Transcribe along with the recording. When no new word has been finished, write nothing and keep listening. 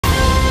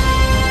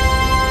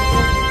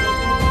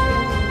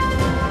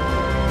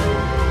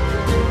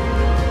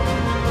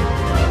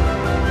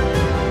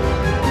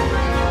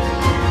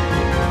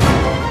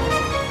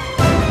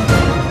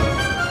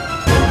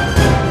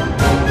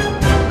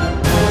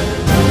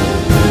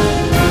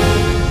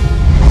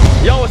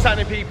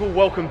people,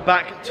 welcome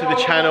back to the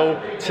channel.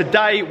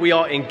 Today we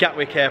are in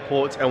Gatwick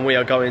Airport and we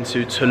are going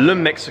to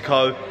Tulum,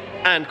 Mexico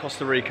and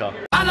Costa Rica.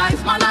 My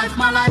life, my life,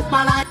 my life,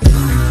 my life.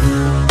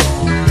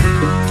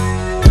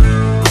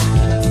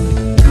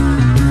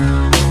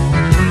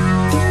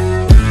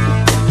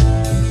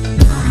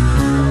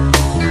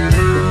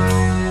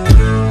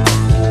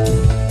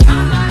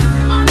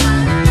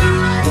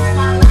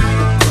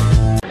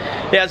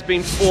 It has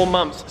been 4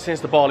 months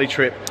since the Bali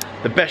trip,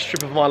 the best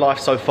trip of my life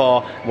so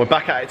far. We're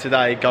back at it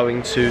today,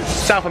 going to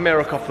South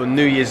America for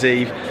New Year's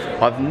Eve.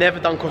 I've never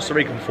done Costa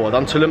Rica before. I've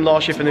done Tulum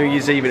last year for New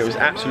Year's Eve and it was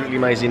absolutely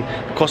amazing.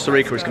 Costa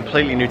Rica is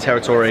completely new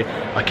territory.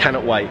 I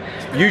cannot wait.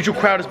 Usual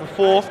crowd as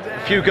before, a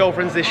few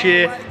girlfriends this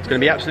year. It's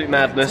going to be absolute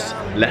madness.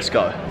 Let's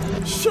go.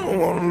 She don't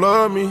wanna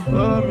love me,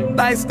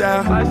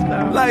 lifestyle,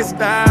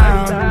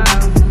 lifestyle.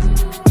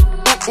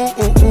 Ooh,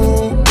 ooh,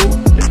 ooh, ooh.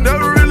 You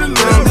never really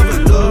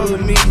love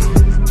me.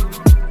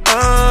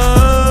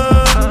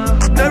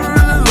 Never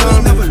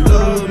really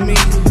love me.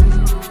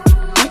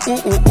 Ooh,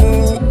 ooh,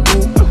 ooh,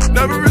 ooh.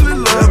 Never really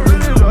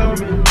love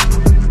me.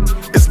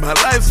 It's my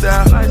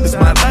lifestyle, it's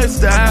my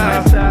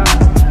lifestyle.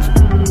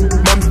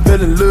 Mama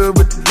fell in love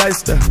with the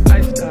lifestyle.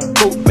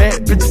 Both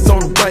bad bitches on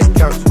the white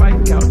couch.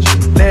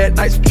 Last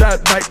night she tried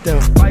to bite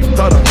down.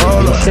 Thought I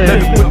roll up, let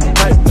me put the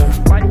pipe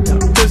down.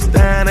 This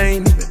time I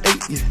ain't even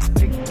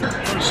 8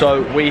 yet. So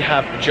we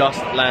have just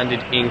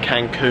landed in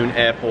Cancun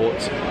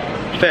Airport.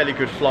 Fairly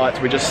good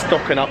flight. We're just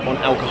stocking up on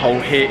alcohol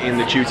here in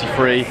the duty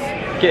free,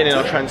 getting in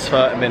our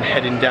transfer and then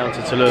heading down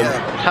to Tulum.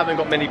 Haven't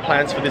got many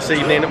plans for this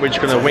evening. We're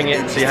just going to wing it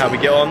and see how we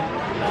get on.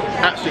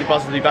 Absolutely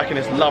buzzing to be back in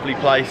this lovely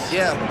place.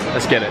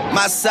 Let's get it.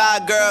 My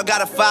side girl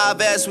got a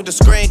 5S with the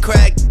screen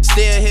crack.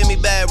 Still hit me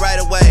back right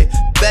away.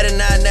 Better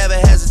not never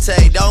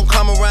hesitate. Don't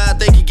come around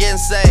think you're getting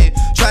saved.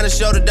 Trying to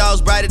show the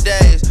dogs brighter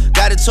days.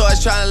 Got a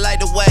torch trying to light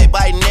the way.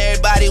 Biting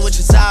everybody, which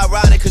is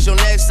ironic, cause your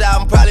next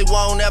album probably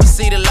won't ever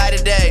see the light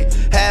of day.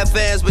 Had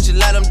fans, but you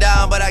let them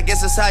down. But I guess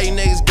that's how you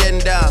niggas getting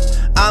down.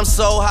 I'm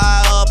so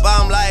high up,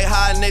 I'm like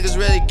how niggas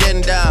really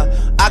getting down.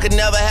 I could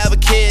never have a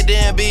kid,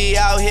 then be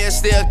out here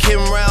still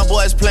kidding around.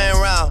 Boys playing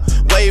around.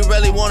 Where you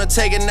really wanna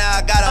take it now?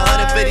 I got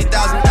 $150,000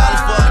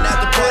 for an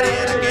after party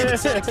and I gave it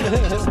to the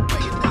kids.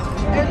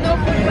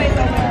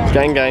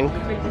 Gang gang.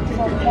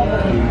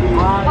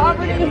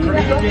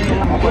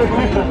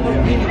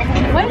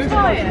 Where's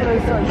Ryan?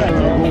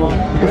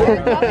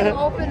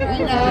 Open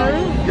window.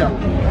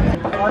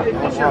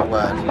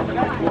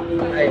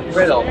 Hey,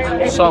 Red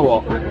so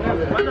what?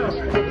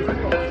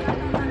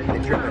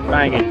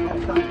 Banging.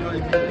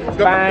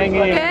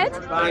 Banging.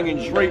 Good? Banging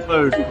street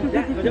food.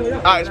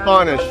 At its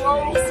finest.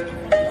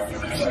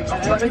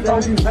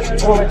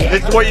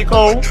 This is what you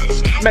call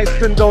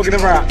Mexican dog in a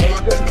wrap.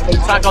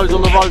 Tacos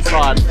on the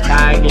roadside.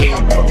 Banging.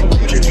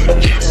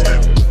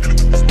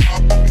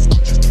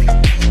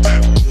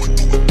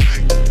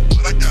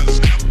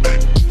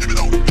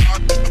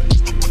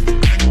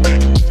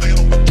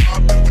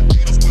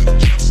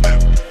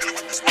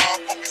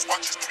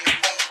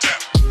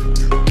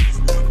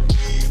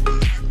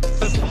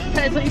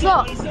 That's what you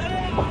got?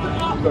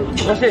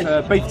 What's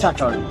this? Beef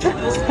taco.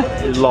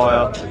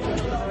 Liar.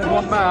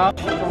 One man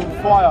on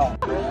fire.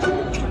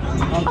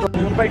 I'm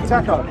beef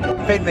taco.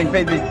 Feed me,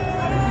 feed me.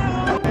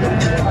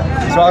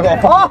 So I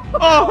got so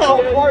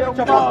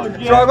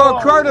I got a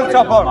chrono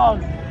top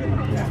on.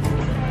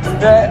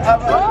 Yeah.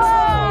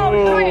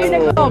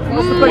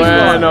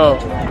 Bueno.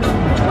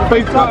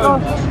 Beef taco.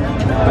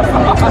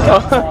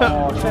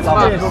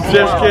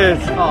 Just kiss.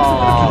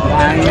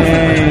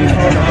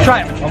 Try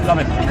it. I'm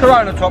coming.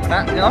 Corona top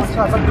that, you know. I've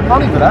got good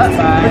money for that.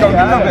 You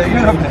love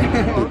it.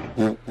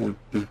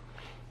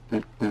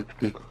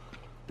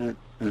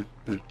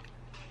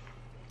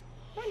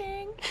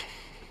 Morning.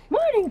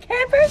 Morning,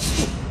 campers.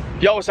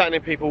 Yo, what's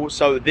happening, people?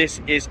 So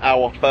this is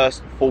our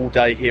first full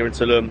day here in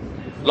Tulum.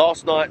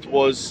 Last night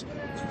was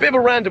a bit of a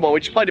random one. We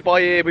just played it by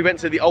ear. We went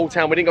to the old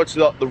town. We didn't go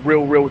to the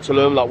real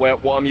Tulum, like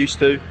what I'm used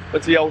to.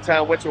 Went to the old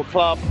town, went to a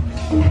club.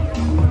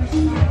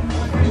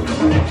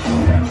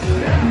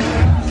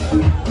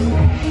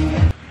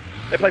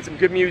 They played some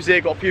good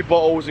music, got a few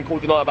bottles and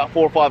called the night about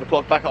 4 or 5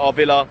 o'clock back at our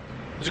villa.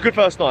 It was a good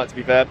first night, to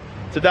be fair.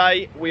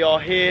 Today, we are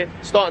here,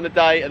 starting the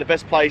day at the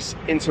best place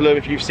in Tulum.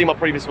 If you've seen my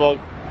previous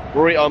vlog,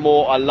 Burrito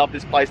More, I love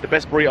this place. The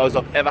best burritos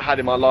I've ever had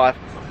in my life.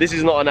 This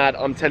is not an ad,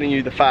 I'm telling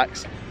you the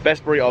facts.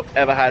 Best burrito I've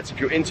ever had. So if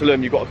you're in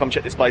Tulum, you've got to come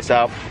check this place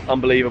out.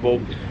 Unbelievable.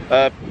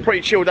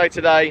 Pretty chill day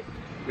today.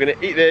 We're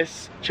gonna eat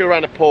this, chill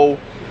around the pool.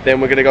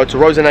 Then we're gonna go to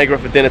Rosa Negra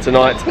for dinner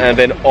tonight, and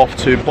then off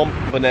to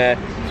Bonaire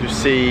to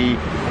see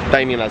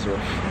Damien Lazarus.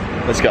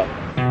 Let's go.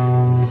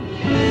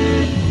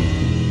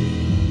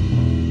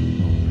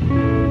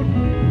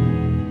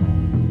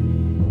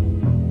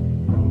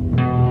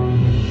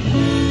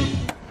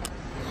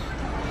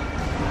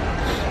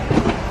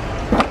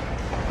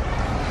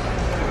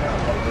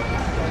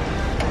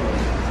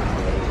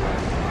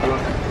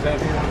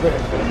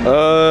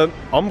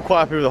 I'm quite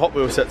happy with the Hot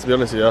Wheels set, to be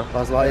honest with you. I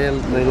was like, yeah,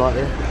 new light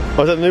here.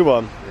 Oh, is that the new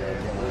one? Yeah.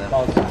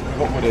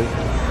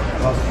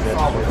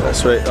 That's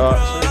sweet.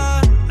 Alright.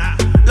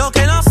 Lo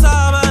que no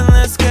saben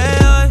es que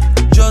hoy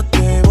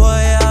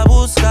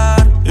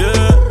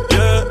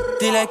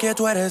porque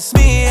tú eres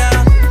mía,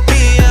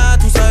 mía,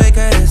 tú sabes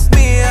que eres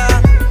mía,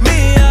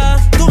 mía,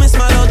 tú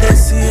misma lo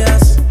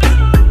decías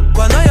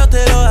cuando yo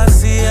te lo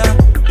hacía.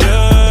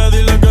 Yeah,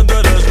 dile que tú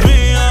eres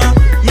mía,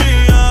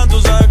 mía, tú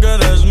sabes que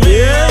eres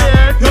mía,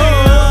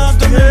 mía,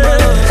 tú misma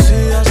lo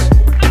decías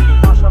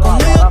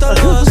cuando yo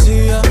te lo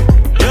hacía.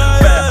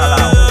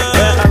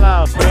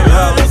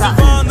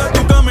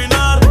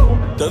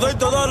 Te doy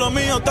todo lo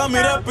mío, está mi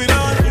respirar.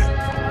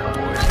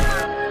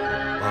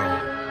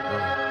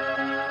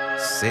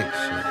 Sick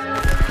shit,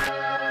 bro.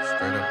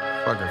 Straight up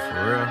fucking for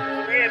real.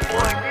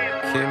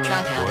 Kidding me,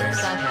 boy.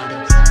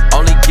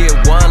 Only get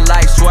one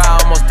life, swear I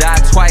almost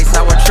died twice.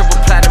 I went triple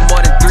platinum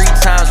more than 3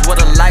 times.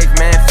 What a life,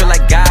 man. Feel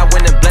like God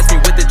went and blessed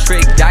me with the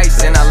trick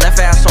dice. And I left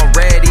ass on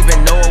red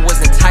even though it was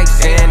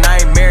enticing.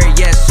 I ain't married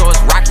yet, so it's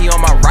Rocky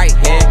on my right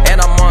hand. And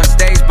I'm on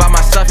stage by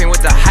myself and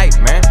with the hype,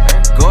 man.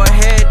 Go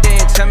ahead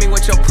then, tell me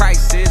what your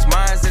price is.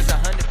 Mine's is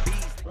 100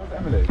 B's.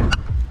 Emily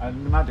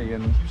and Maddie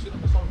and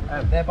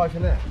they're both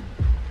in there.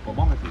 What,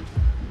 Mama did?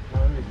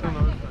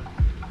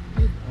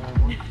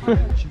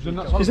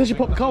 She said she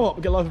popped the car up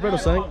and get a loaf of bread or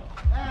something.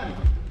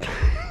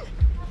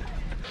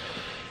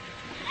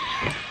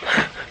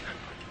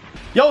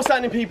 Yo, what's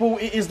happening, people?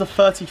 It is the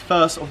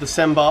 31st of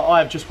December. I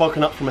have just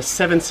woken up from a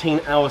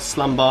 17-hour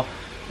slumber.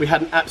 We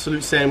had an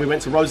absolute send. We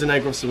went to Rosa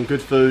Negra for some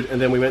good food, and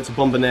then we went to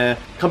Bombonera.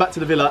 Come back to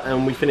the villa,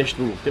 and we finished.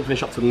 Didn't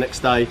finish up till the next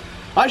day.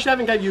 I actually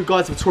haven't gave you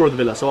guys a tour of the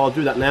villa, so I'll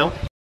do that now.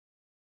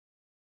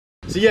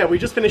 So yeah, we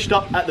just finished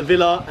up at the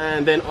villa,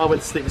 and then I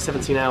went to sleep for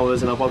 17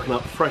 hours, and I've woken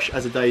up fresh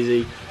as a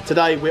daisy.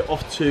 Today we're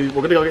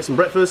gonna go get some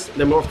breakfast,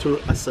 then we're off to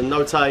a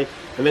cenote,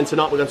 and then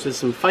tonight we're going to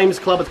some famous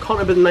club. I can't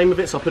remember the name of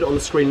it, so I'll put it on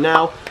the screen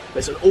now.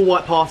 It's an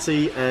all-white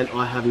party, and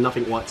I have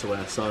nothing white to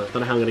wear, so I don't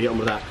know how I'm gonna get on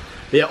with that.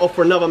 But yeah, off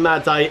for another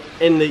mad day,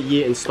 end the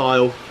year in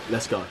style.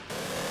 Let's go.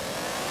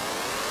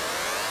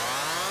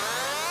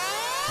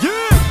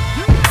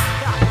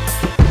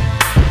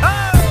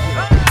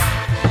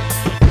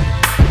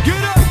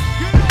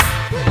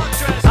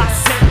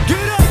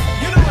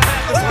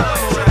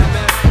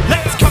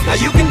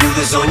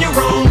 On your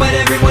own, but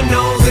everyone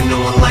knows and no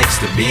one likes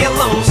to be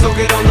alone. So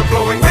get on the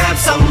floor and grab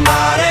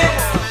somebody.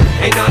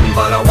 Ain't nothing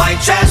but a white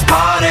trash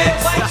party.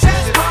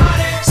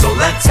 So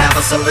let's have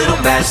us a little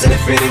bash. And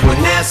if anyone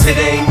asks, it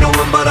ain't no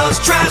one but us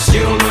trash.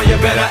 You don't know, you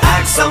better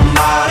ask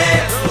somebody,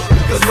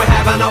 cause we're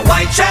having a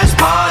white trash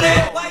party.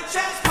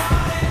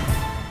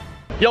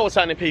 Yo, what's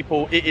happening,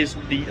 people? It is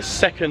the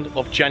 2nd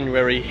of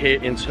January here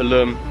in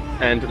Tulum.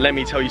 And let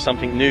me tell you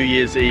something, New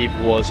Year's Eve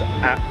was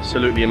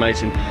absolutely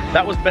amazing.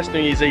 That was the best New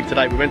Year's Eve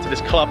today. We went to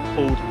this club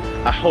called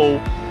Hassane.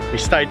 We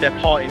stayed there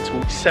partying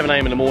until 7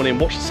 AM in the morning,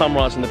 watched the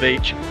sunrise on the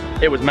beach.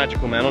 It was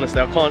magical, man,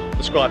 honestly. I can't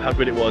describe how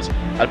good it was.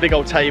 Had a big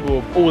old table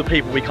of all the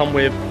people we come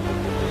with,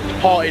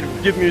 partied,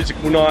 good music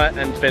all night,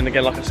 and then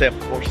again, like I said,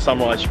 watched the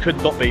sunrise. You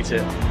could not beat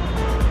it.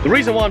 The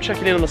reason why I'm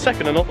checking in on the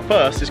 2nd and not the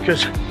 1st is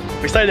because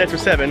we stayed there till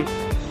 7.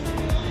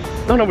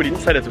 No, we didn't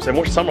stay there till 7,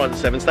 watched the sunrise at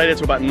 7, stayed there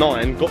till about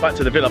 9, got back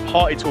to the villa,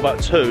 partied till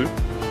about 2,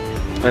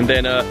 and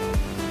then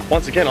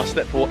once again I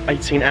slept for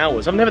 18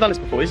 hours. I've never done this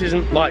before, this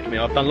isn't like me.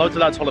 I've done loads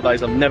of lads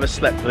holidays, I've never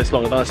slept for this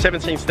long. I've done a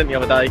 17 stint the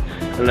other day,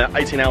 and an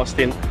 18-hour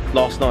stint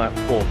last night,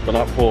 the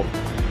night before.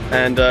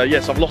 And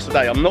yes, I've lost a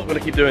day. I'm not going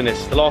to keep doing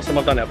this. The last time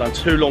I've done it, I've done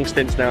 2 long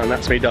stints now, and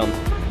that's me done.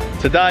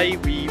 Today,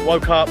 we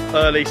woke up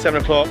early, 7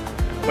 o'clock,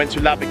 went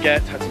to La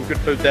Baguette, had some good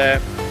food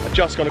there. I've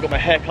just gone and got my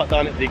hair cut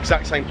done at the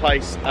exact same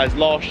place as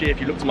last year.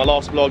 If you looked at my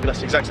last vlog, that's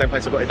the exact same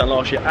place I got it done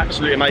last year.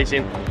 Absolutely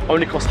amazing.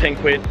 Only cost 10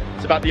 quid.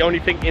 It's about the only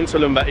thing in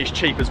Tulum that is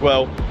cheap as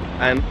well,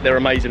 and they're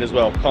amazing as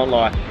well, can't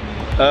lie.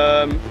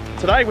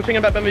 Today we're thinking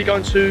about maybe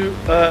going to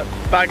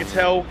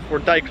Bagatelle for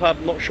a day club,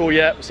 not sure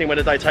yet. We're seeing where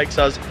the day takes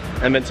us.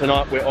 And then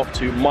tonight we're off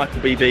to Michael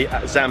BB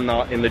at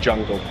Zamna in the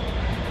jungle.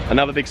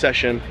 Another big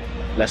session,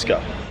 let's go.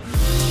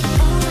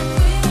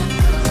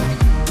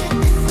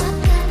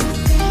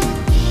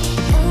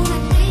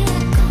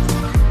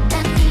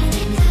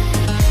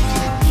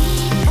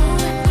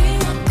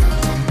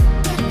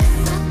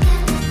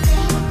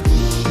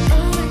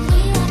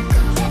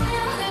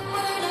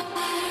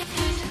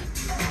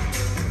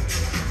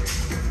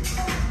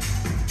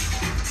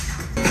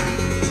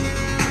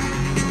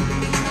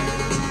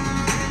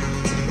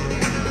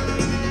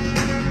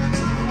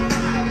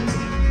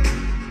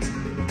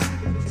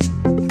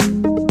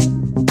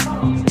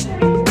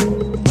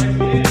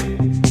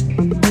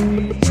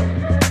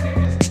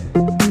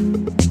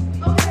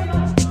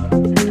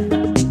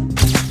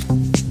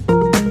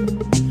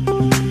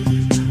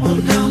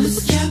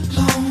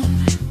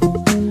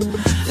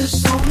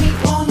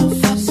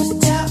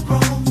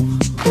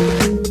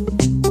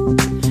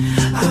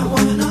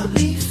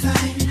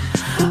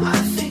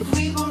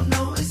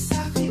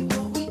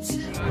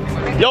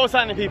 Yo, what's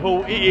happening,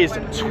 people? It is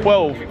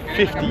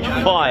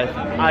 12:55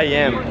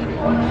 AM.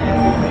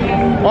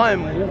 I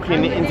am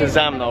walking into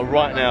Zamna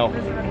right now.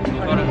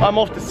 I'm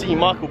off to see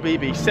Michael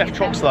BB, Seth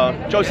Troxler,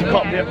 Joseph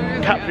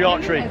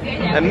Capriatri,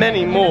 and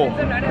many more.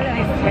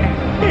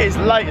 It is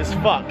late as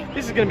fuck.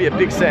 This is going to be a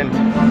big send.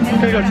 It's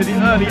going to go to the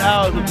early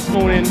hours of this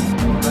morning,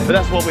 but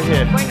that's why we're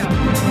here.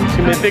 It's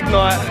going to be a big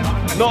night.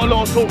 Not a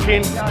lot of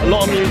talking, a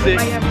lot of music.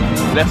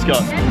 Let's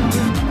go.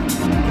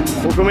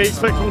 What can we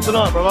expect from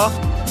tonight, brother?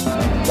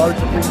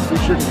 Loads of things we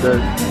shouldn't do.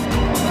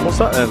 What's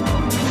that then?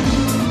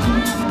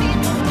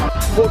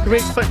 What can we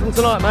expect from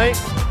tonight, mate?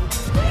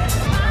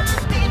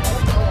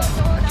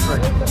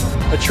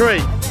 A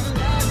tree.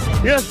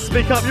 You have to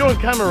speak up, you're on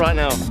camera right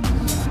now.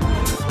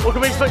 What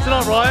can we expect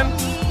tonight, Ryan?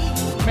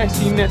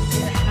 Messiness.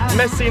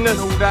 Messiness.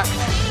 All that.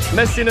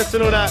 Messiness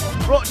and all that.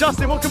 Right,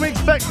 Justin, what can we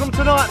expect from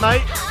tonight,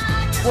 mate?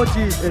 What do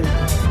you think?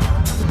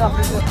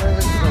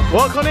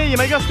 What? I can't hear you,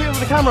 mate. You gotta speak over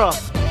the camera.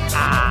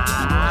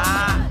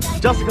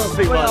 Justin can't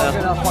speak right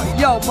now.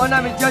 Yo, my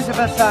name is Joseph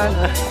Hassane.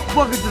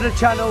 Welcome to the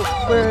channel.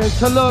 We're in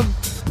Tulum,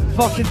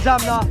 fucking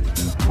Zamna.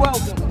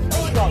 Welcome.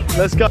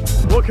 Let's go.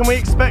 What can we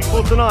expect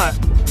for tonight?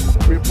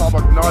 We pop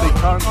a naughty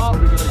cunt.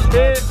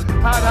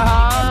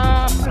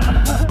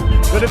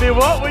 Gonna be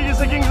what? What are you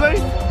saying, Kingsley?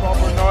 Pop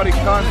a naughty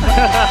cunt.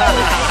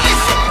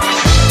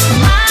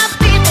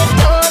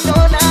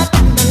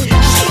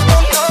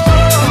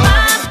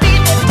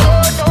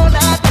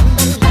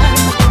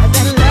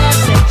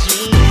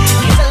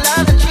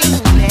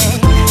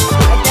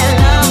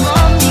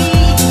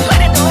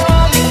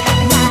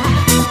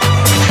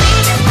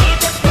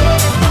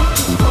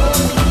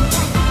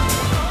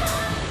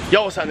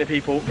 Yo, what's happening,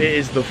 people? It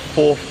is the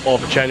 4th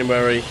of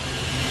January.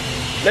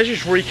 Let's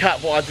just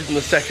recap what I did in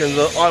the second.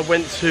 I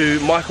went to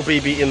Michael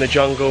Bibi in the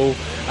jungle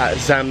at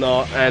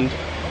Zamna, and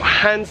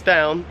hands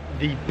down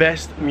the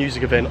best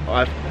music event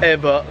I've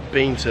ever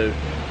been to.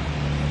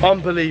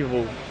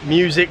 Unbelievable.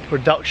 Music,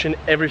 production,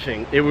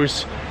 everything. It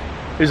was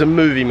a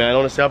movie, man.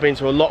 Honestly, I've been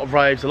to a lot of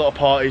raves, a lot of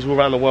parties all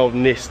around the world,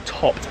 and this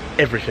topped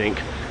everything,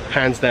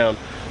 hands down.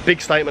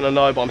 Big statement, I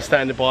know, but I'm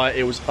standing by it.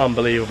 It was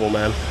unbelievable,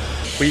 man.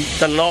 We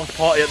done an after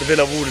party at the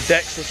villa with all the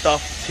decks and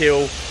stuff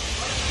till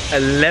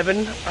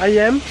 11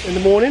 AM in the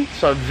morning.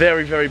 So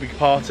very, very big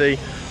party.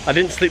 I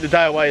didn't sleep the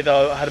day away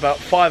though. I had about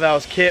 5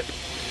 hours kip,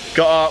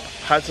 got up,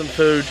 had some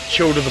food,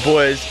 chilled with the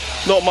boys.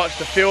 Not much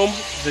to film,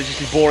 so it'd just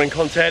be boring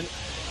content.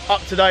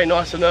 Up today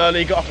nice and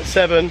early, got up at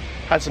 7,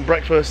 had some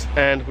breakfast,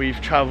 and we've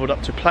travelled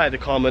up to Playa del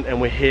Carmen, and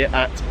we're here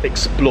at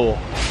Explore,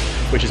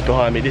 which is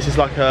behind me. This is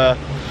like a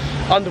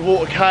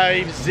underwater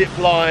caves, zip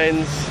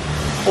lines,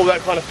 all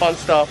that kind of fun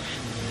stuff.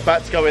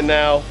 About to go in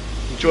now,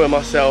 enjoy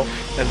myself,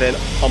 and then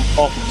I'm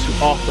off to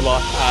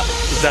Afterlife at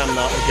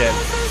Zamna again.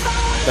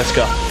 Let's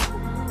go.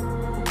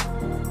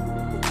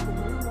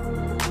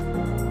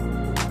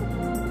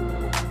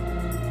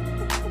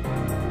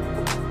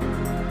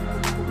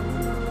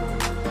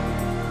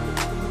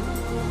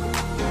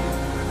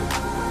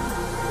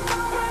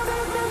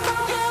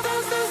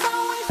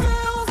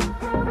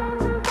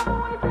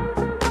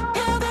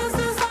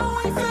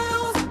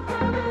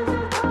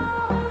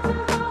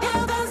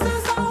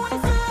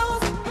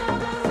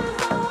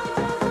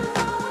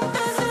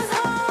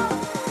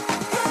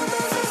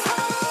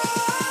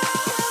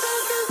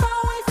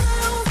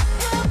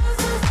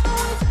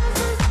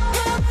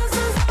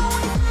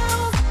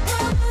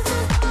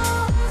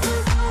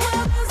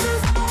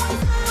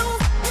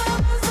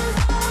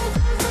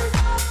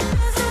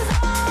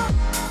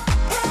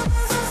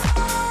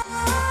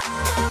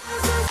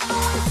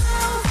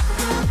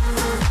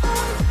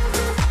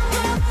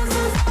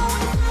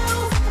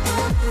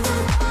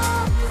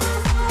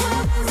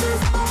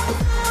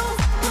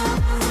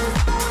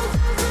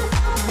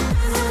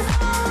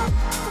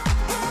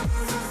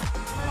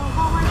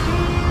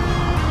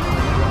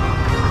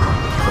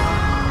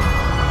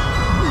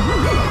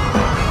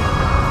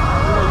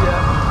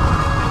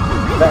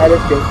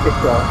 Let's get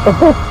kicked off.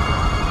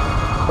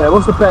 Yeah,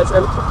 what's the bet? What's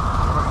the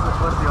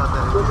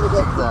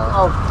odds?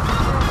 Oh.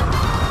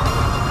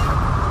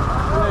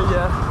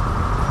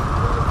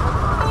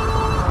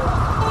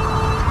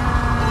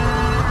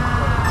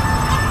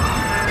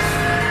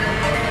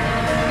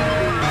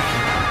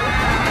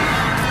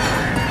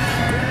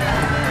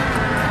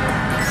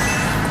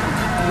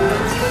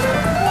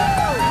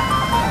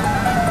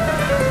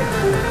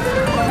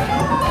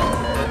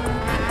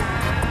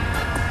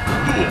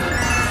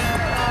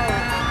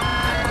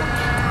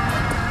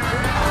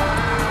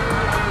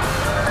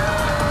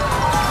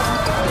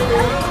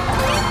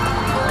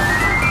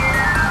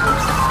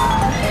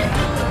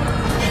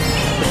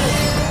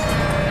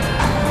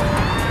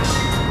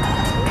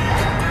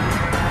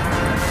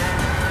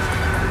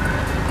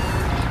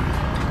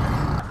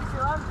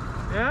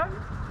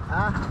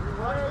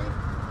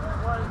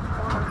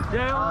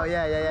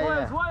 Yeah.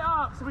 Yeah. Right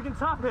up so we can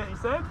tap it, he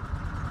said. Okay.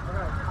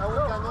 And we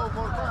can go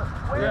more fast.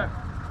 Yeah.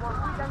 We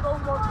can go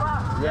more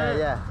fast.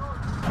 Yeah.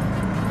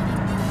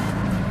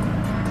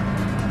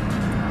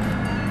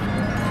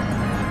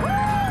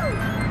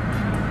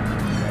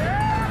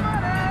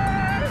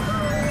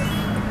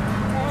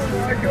 Oh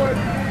my God.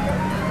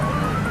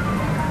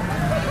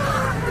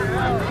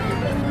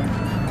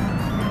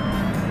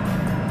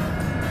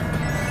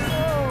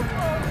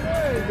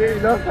 You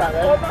love that, eh?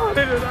 Oh no, I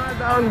didn't lie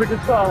down the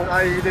control. No,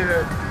 you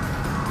didn't.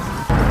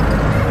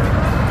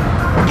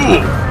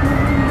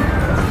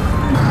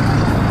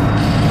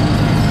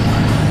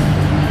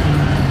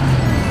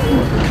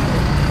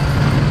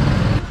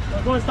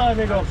 Go and start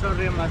amigo.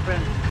 Sorry, my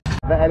friend.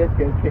 Better let's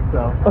get kicked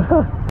off.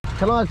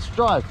 Can I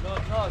drive?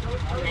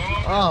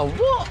 Oh,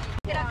 what?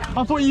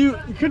 I thought you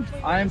could.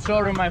 I am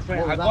sorry, my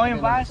friend. I'm going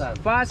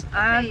fast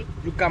and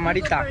you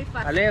camarita.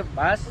 ¿Vale?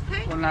 Vas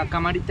con la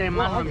camarita en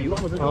mano, amigo.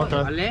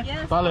 ¿Vale?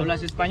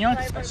 ¿Hablas español?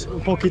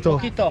 Un poquito.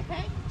 Poquito.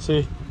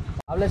 Sí.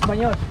 ¿Habla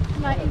español?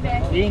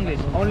 English.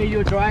 Only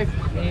you drive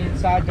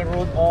inside the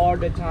road all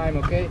the time,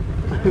 okay?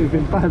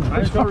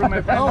 I'm sorry,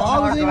 my friend. Oh, I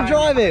wasn't even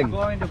driving. I'm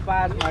going to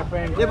pass, my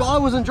friend. Yeah, but I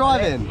wasn't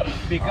driving.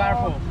 Be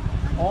careful.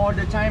 All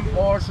the time,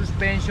 or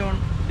suspension,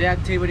 the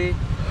activity.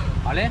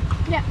 ¿Vale?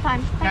 Yeah,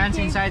 fine. Hands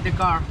inside the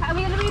car. Are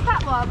we going to read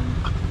that one?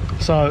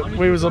 So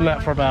we was on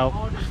that for about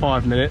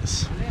 5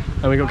 minutes,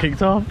 and we got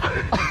kicked off.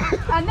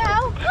 And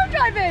now, I'm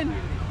driving.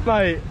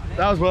 Mate,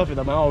 that was worth it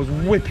though, man. I was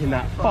whipping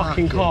that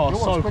fucking car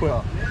so quick.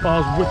 But I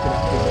was whipping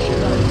that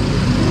shit.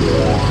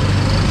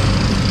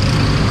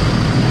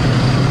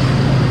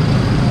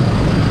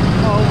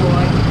 Oh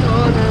my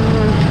god.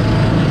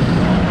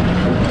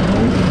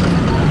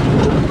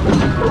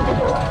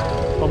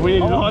 But I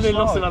nearly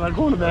lost it at that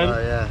corner, man. Oh,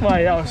 yeah.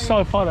 Mate, that was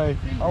so funny.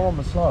 I want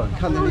my slow.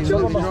 Can't even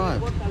let me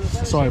drive.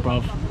 Sorry,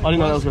 bruv. I didn't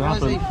know that was going to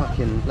happen. Why does he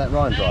fucking let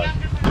Ryan drive?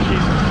 She's going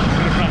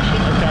to crash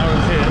it. I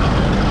guarantee it.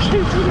 She's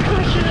going to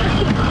crash it.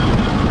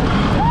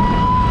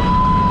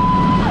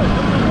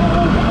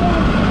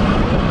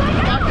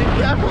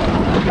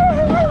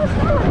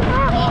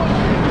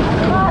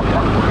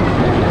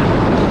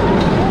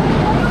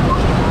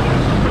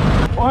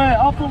 Oh,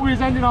 yeah, I thought we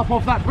was ending up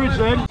off that bridge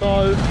then.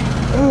 So,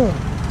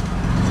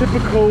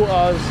 typical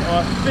us,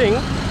 I think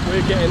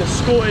we're getting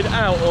escorted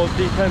out of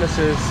the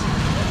premises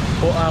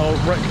for our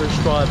reckless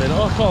driving.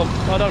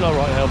 I don't know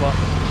right now, but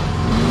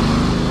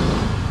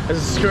there's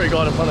a security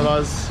guard in front of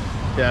us.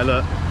 Yeah,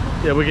 look,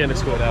 yeah, we're getting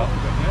escorted out.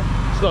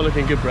 It's not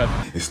looking good, Brev.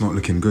 It's not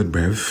looking good,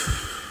 Brev.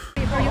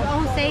 For your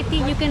own safety,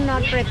 you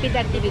cannot repeat the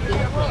activity.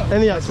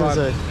 Any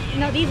accidents?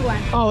 No, this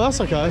one. Oh, that's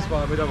okay. That's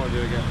fine, we don't want to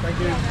do it again. Thank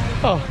you.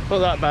 Oh, not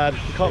that bad.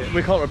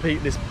 We can't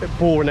repeat this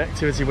boring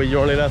activity where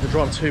you're only allowed to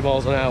drive 2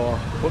 miles an hour.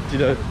 What do you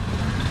do?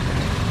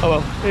 Oh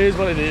well, it is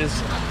what it is.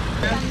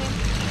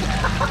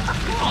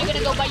 Are you going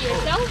to go by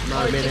yourself?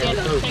 No, or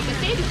together? Take a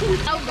seat?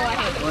 Oh, go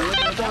ahead.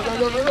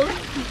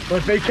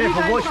 But be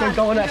careful, watch them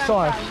go on that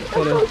side.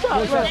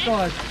 Watch that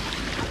side.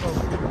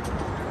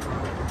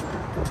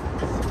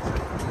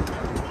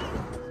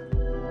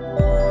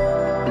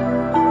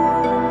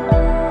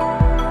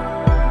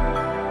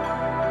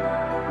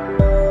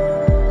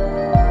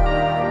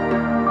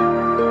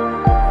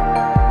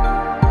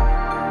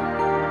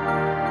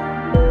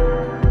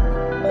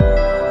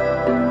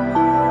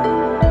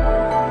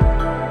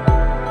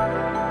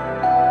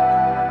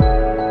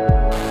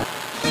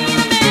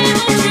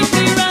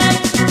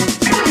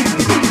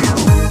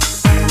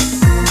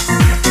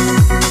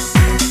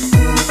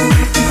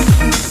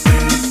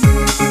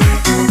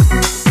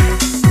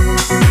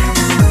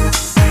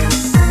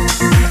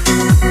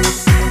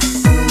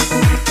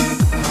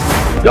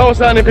 Yo, what's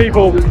happening,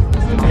 people?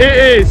 It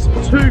is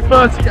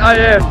 2:30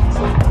 AM.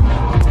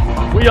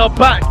 We are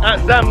back at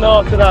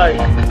Zamnar today.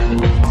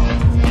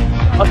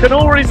 I can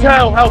already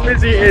tell how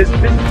busy it is.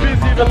 This is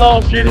busier than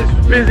last year, this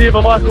is busier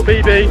than Michael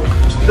BB.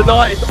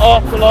 Tonight is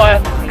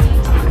afterlife.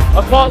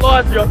 I can't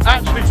lie to you, I'm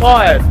actually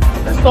tired.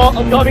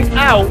 I'm going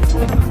out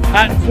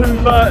at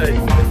 2:30.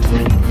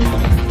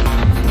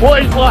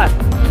 What is life?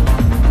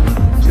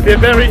 It's going to be a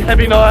very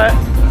heavy night.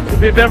 It's going to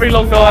be a very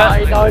long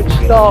night. Don't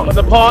stop. But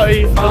the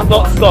party does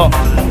not stop.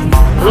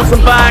 We've got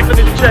some bags I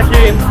need to check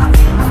in.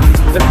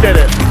 Let's get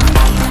it.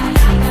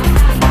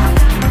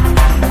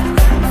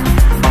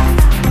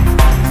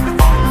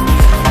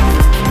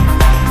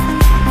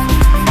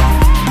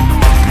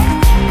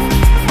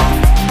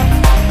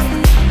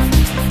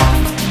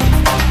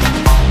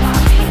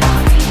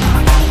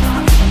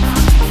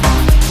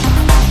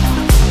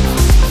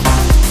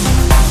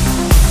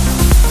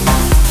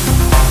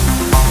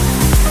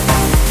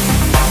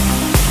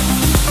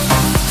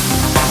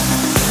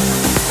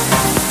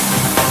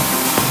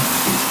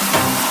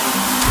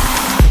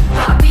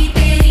 I'll be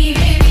there.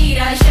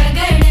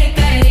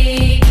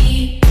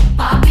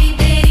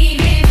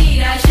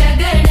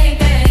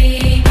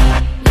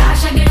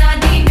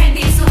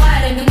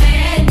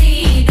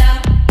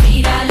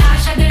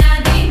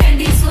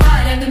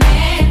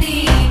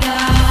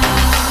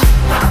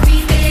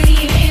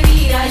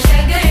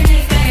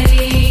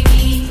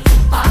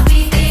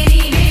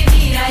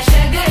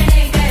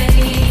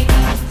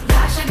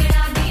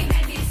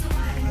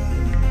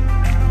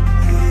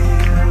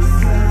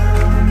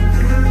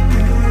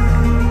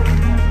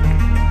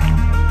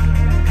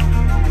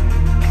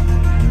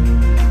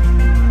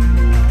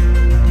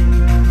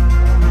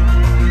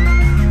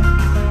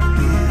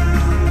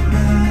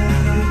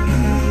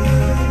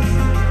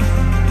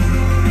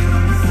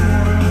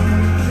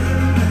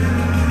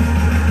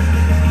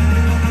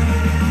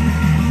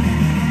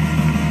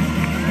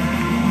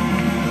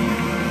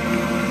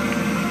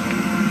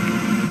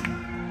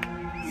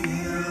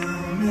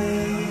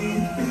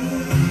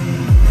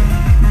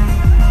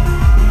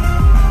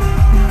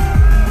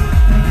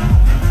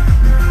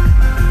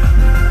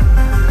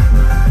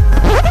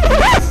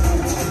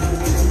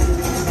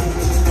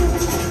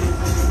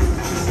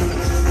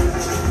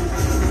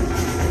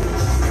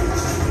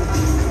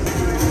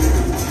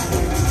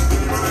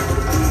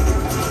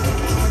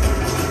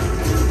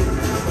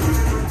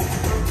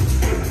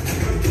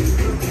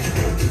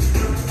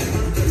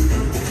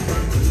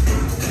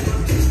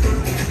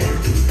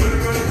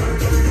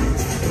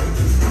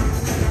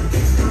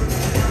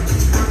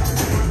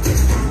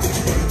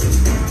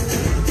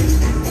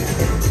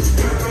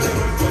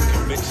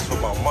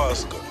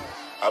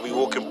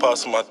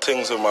 passing my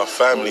things with my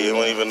family. You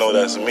don't even know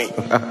that's me.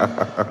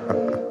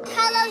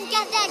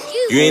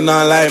 You ain't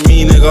nothing like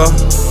me,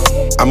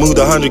 nigga. I moved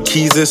 100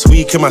 keys this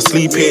week in my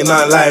sleep. Ain't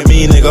nothing like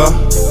me,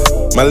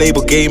 nigga. My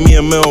label gave me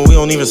 $1 million. We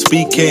don't even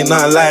speak. Ain't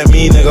nothing like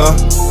me,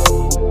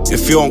 nigga.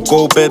 If you don't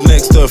go bed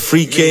next to a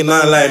freak, ain't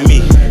nothing like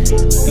me.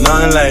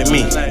 Nothing like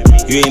me.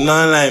 You ain't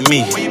nothing like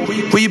me.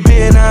 Where you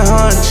been at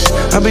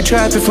hunch? I've been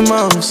trapping for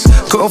months.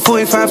 Got a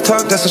 45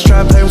 tuck, that's a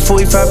strap. Playing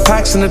 45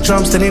 packs in the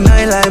drums. Still ain't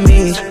nothing like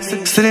me.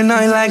 Still ain't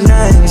nothing like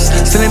nines.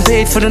 Still ain't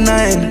paid for the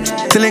 9.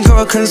 Still ain't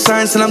got a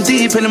consign. Still I'm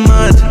deep in the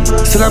mud.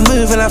 Still I'm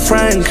moving like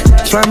Frank.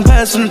 Flying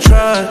past on the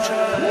truck.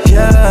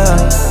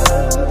 Yeah.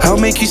 I'll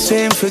make you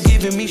say and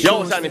forgiving me. Yo,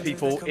 what's happening,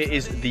 people? It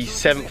is the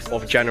 7th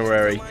of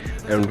January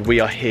and we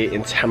are here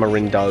in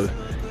Tamarindo,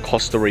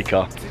 Costa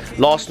Rica.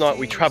 Last night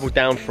we travelled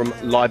down from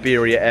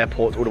Liberia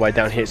airport all the way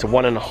down here. It's a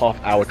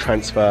 1.5 hour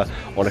transfer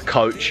on a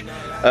coach.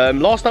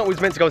 Last night we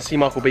was meant to go and see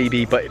Michael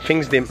Bibi, but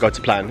things didn't go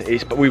to plan.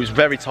 But we was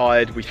very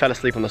tired. We fell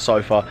asleep on the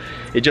sofa.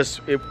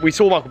 We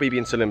saw Michael Bibi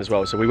in Tulum as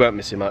well, so we weren't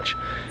missing much.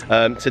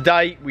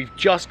 Today we've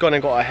just gone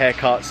and got our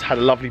haircuts, had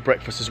a lovely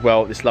breakfast as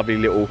well. This lovely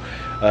little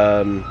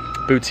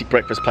boutique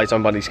breakfast place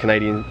owned by these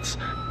Canadians.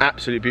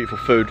 Absolutely beautiful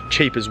food,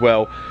 cheap as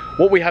well.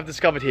 What we have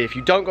discovered here, if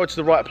you don't go to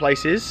the right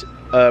places,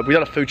 we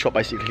done a food shop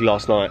basically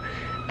last night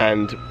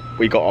and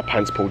we got our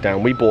pants pulled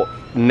down. We bought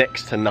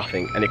next to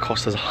nothing and it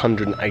cost us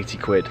 180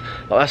 quid.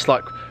 Like, that's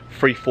like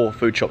 3-4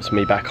 food shops for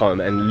me back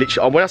home, and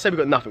literally, when I say we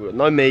got nothing, we got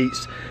no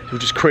meats, it was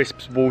just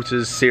crisps,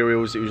 waters,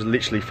 cereals, it was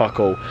literally fuck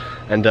all,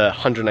 and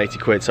 180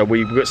 quid. So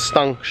we got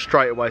stung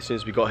straight away as soon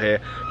as we got here.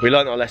 We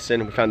learned our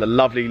lesson, we found a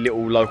lovely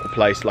little local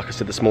place, like I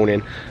said this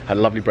morning, had a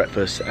lovely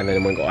breakfast, and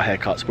then went and got our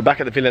haircuts. We're back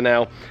at the villa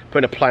now,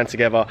 putting a plan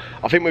together.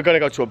 I think we're gonna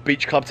go to a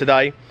beach club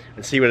today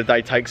and see where the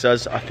day takes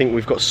us. I think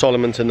we've got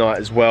Solomon tonight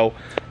as well.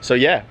 So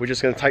yeah, we're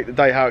just gonna take the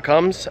day how it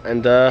comes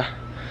and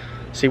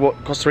see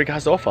what Costa Rica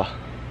has to offer.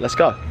 Let's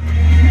go.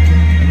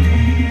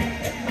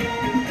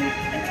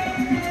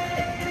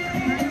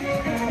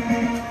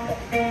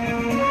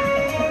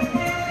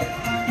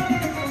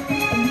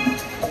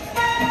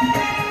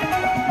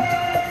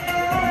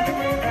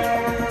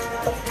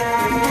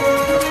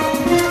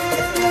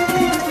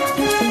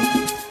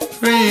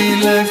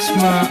 Relax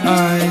my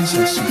eyes,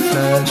 I see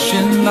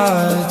flashing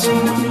lights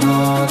and I'm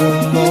not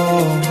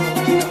alone.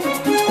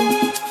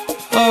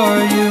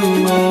 Are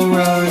you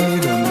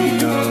alright on the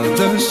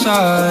other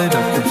side? I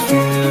can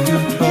feel you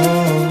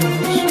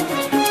close.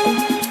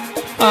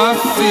 I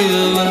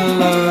feel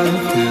alive,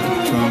 hear the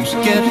drums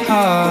get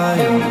high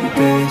and the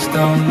bass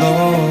down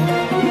low.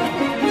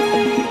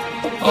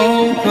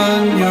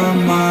 Open your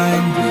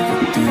mind, we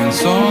could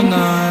dance all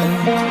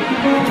night.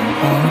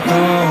 Don't wanna go.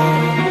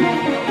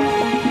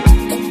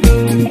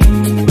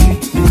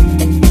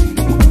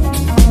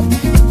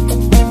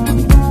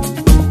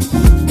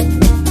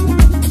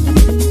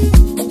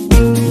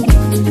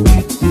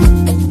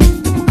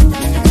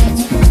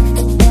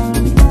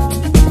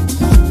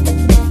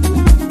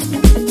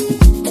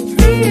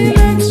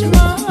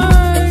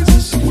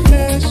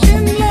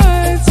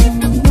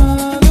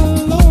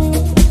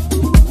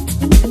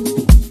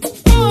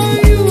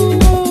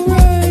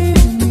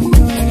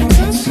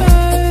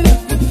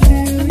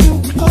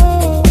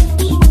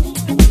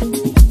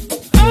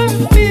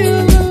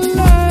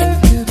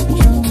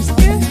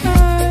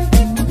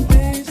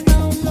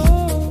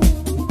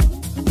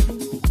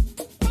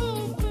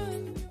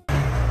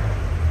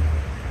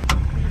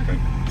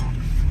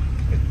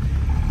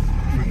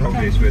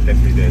 We're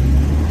definitely dead.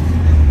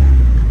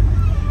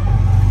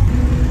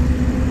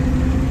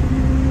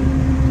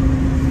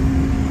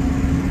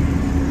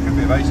 Could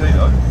be of AC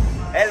though.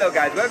 Hello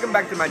guys, welcome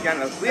back to my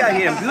channel. We are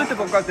here in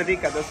beautiful Costa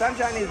Rica. The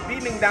sunshine is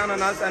beaming down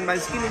on us and my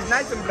skin is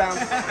nice and brown.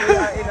 We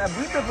are in a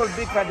beautiful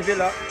big fat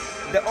villa.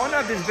 The owner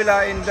of this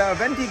villa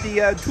invented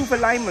the tooth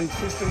alignment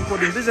system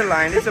called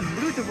Invisalign. It's a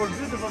beautiful,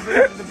 beautiful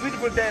villa. It's a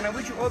beautiful day and I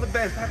wish you all the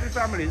best. Happy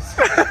families.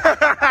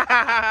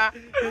 Happy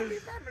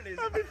families.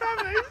 Happy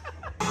families.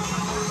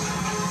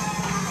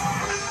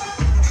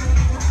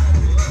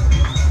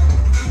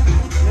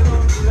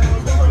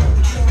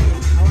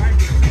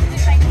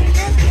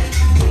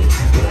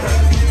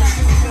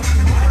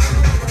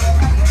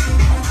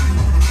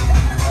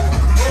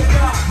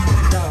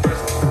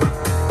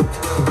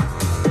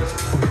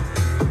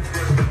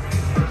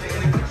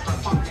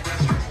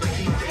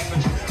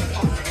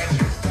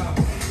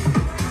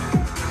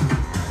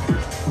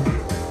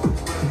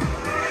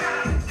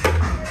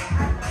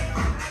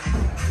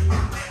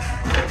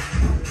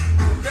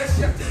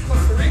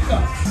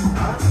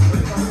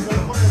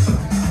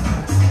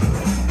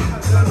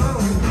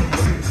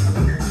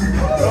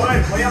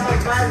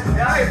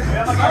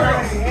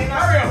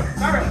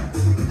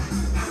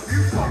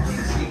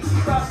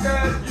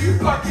 You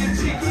fucking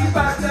cheeky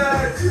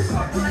bastard! You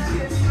fucking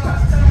cheeky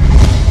bastard!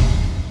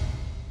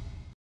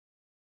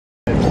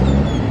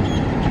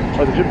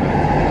 Oh, the gym.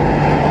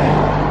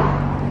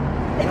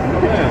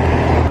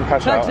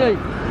 Taxi!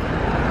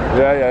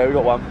 Yeah, we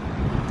got one.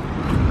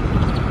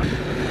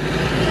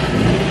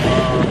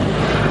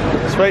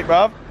 Sweet,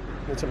 bruv.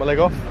 I took my leg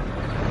off.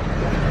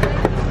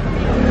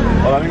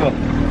 Hola, amigo.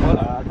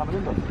 Hola,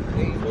 Tamarindo.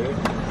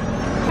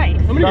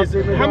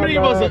 How many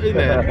of us are in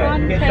there?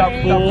 1, 2,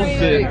 4,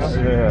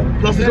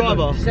 6. Plus the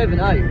driver? 7,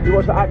 8. You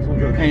watch the axle?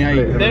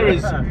 There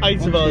is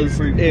 8 of us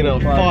in a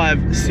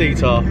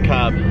 5-seater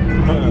cab.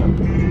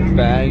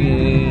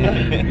 Banging.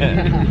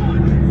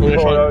 I'm gonna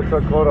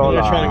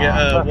try and get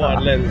a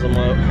wide lens on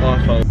my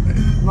iPhone.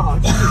 No,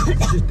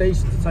 it's just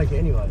decent to take it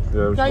anyway.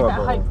 Yeah, it's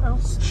quite bad.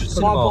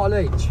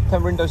 Cinema. Each.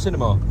 Tamarindo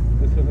Cinema.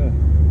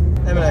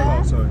 Emily,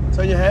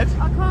 turn your head.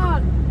 I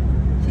can't.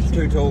 She's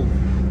too tall.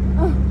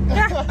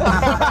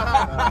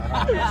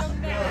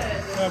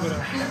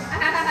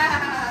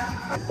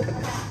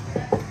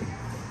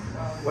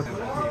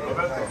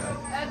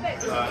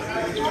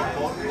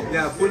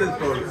 Yeah, full of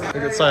those. I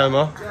could say,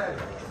 Emma.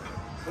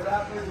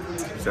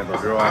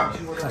 You're right.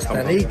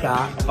 Costa Rica. I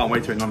can't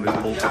wait to eat none of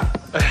this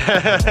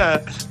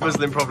pork.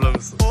 Muslim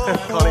problems.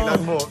 Can't eat no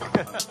pork.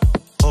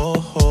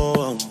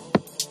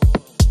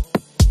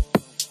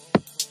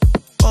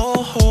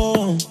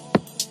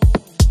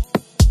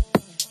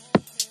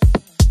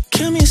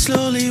 Kill me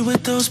slowly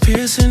with those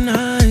piercing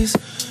eyes.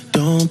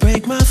 Don't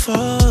break my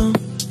fall.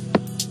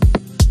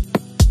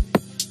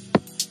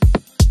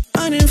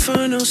 An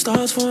inferno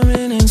starts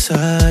forming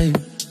inside.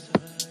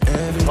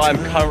 I'm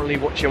currently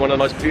watching one of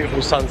the most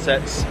beautiful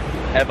sunsets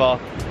ever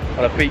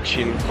on a beach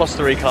in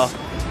Costa Rica,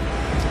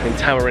 in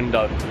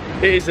Tamarindo.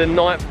 It is the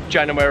 9th of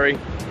January.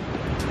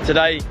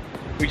 Today,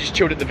 we just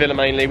chilled at the villa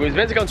mainly. We were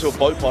meant to go to a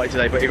boat party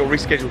today, but it got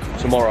rescheduled for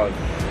tomorrow.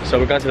 So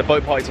we're going to the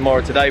boat party tomorrow.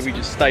 Today, we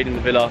just stayed in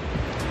the villa,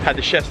 had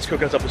the chefs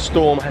cook us up a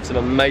storm, had some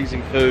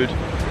amazing food,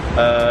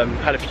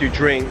 had a few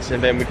drinks,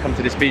 and then we've come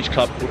to this beach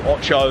club called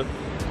Ocho.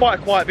 Quite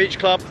a quiet beach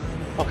club.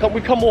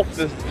 We've come more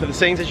for the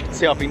scenes. As you can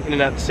see, I've been in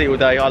and out the sea all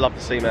day. I love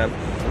the sea, man.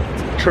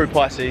 True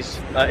Pisces.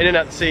 In and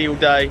out the sea all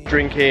day,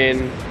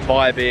 drinking,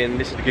 vibing,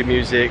 listening to good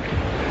music.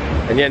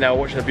 And yeah, now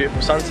we're watching a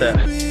beautiful sunset.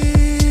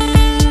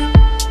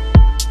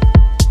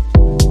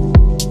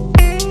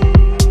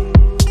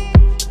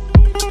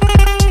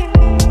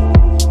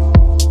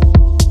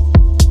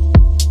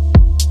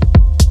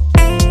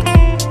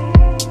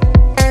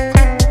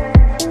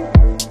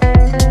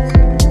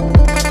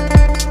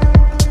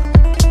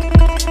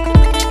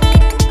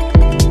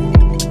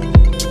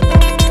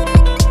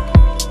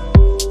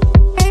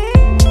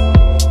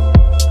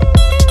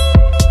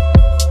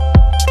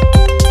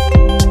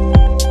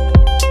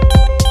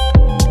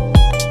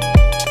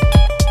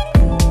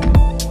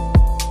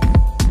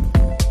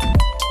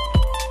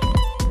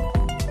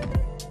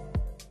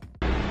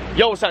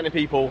 Yo, what's happening,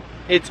 people?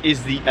 It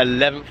is the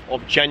 11th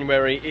of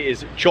January. It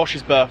is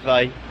Josh's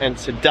birthday, and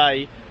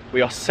today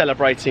we are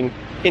celebrating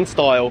in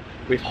style.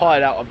 We've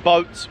hired out a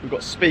boat, we've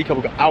got a speaker,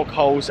 we've got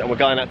alcohols, and we're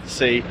going out to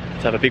sea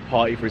to have a big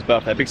party for his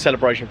birthday, a big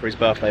celebration for his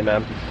birthday,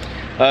 man.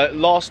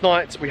 Last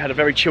night we had a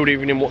very chilled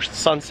evening, watched the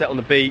sunset on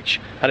the beach,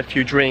 had a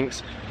few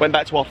drinks, went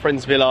back to our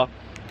friend's villa,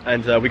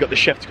 and we got the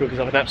chef to cook us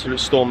up an absolute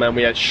storm, man.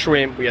 We had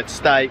shrimp, we had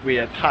steak, we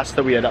had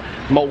pasta, we had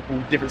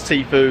multiple different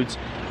seafoods.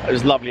 It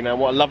was lovely, man.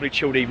 What a lovely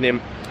chilled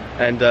evening.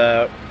 And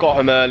got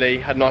home early,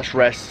 had a nice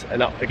rest,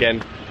 and up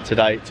again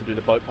today to do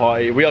the boat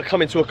party. We are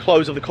coming to a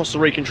close of the Costa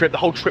Rican trip, the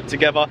whole trip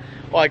together.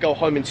 I go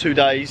home in 2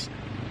 days,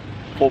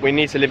 but we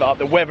need to live it up.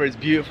 The weather is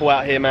beautiful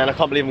out here, man. I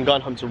can't believe I'm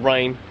going home to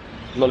rain.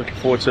 I'm not looking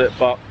forward to it,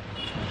 but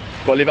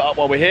gotta live it up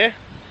while we're here.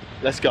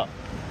 Let's go.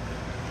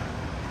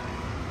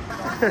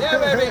 Yeah,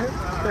 baby.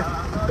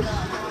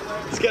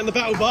 Let's get on the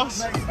battle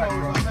bus. Hey,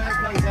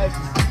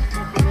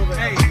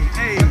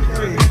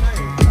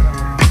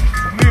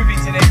 movie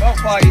today, boat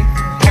party.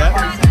 Yeah.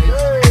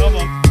 Come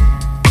on.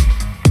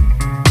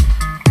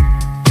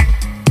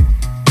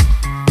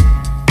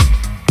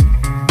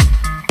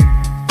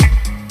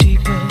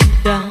 Deeper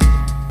down.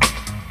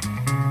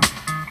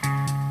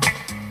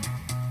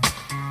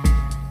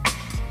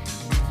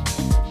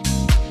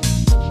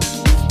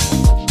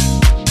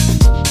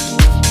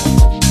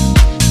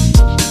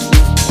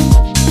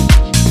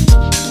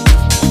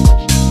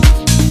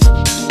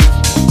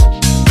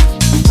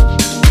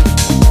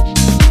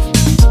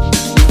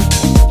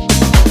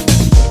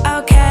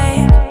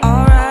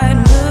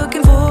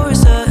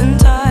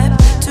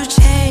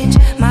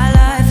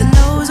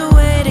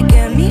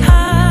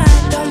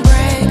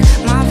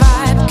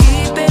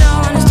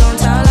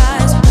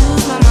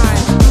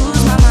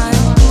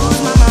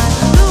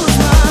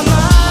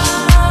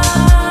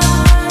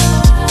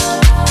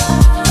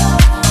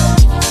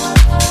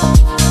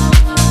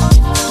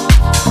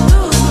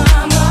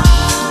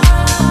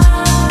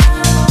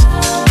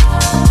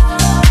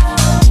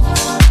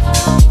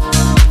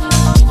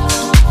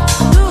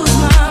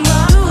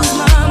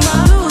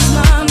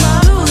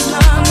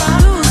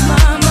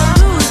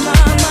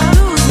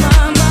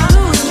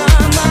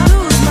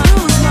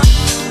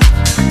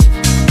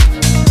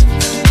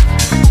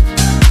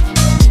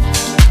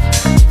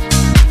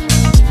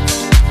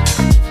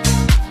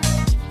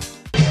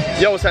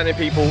 Yo, what's happening,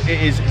 people? It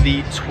is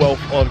the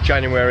 12th of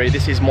January.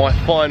 This is my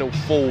final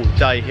full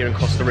day here in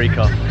Costa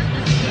Rica.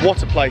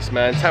 What a place,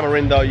 man.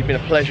 Tamarindo, you've been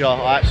a pleasure.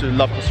 I absolutely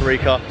love Costa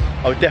Rica.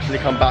 I would definitely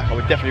come back. I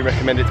would definitely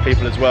recommend it to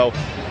people as well.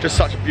 Just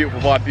such a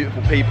beautiful vibe,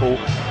 beautiful people.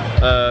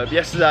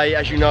 Yesterday,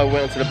 as you know, we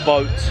went onto the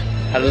boat,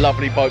 had a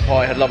lovely boat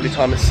party, had a lovely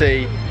time at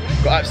sea.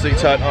 Got absolutely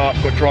turned up,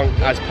 got drunk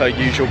as per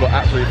usual, got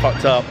absolutely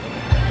fucked up.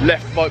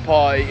 Left the boat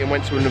party and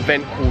went to an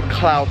event called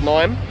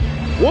Cloud9.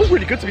 It was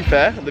really good, to be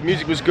fair. The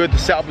music was good, the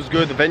setup was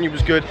good, the venue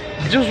was good.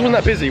 It just wasn't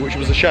that busy, which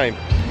was a shame.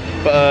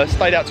 But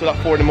stayed out till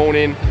like 4 in the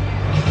morning.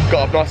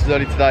 Got up nice and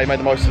early today, made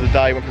the most of the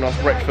day, went for a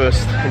nice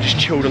breakfast and just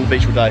chilled on the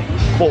beach all day.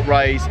 Caught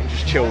rays and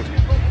just chilled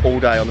all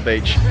day on the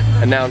beach.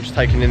 And now I'm just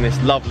taking in this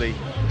lovely,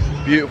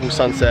 beautiful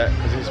sunset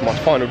because this is my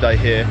final day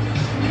here.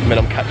 And then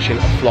I'm catching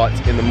a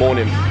flight in the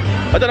morning.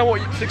 I don't know what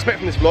to expect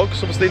from this vlog,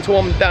 because obviously until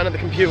I'm down at the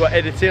computer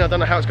editing, I don't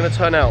know how it's going to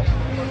turn out.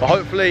 But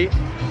hopefully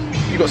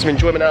you got some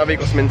enjoyment out of it,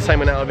 got some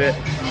entertainment out of it,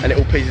 and it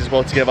all pieces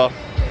well together.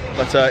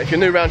 But if you're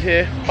new around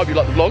here, hope you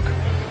like the vlog.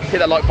 Hit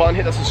that like button,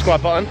 hit that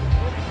subscribe button.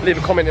 Leave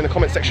a comment in the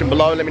comment section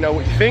below and let me know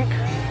what you think.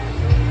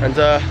 And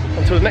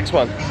until the next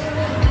one,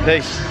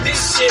 peace.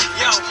 This shit,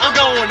 yo, I'm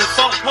going to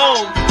fuck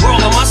home.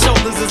 Roll on my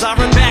shoulders as I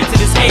run back to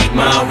this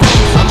 8-mile road.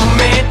 I'm a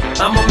man,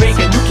 I'ma make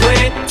a new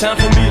plan. Time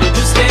for me to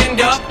just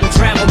stand up and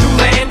travel new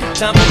land.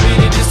 Time for me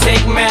to just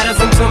take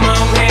matters into my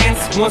own hands.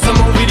 Once I'm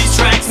over these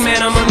tracks, man,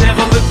 I'ma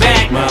never look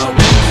back.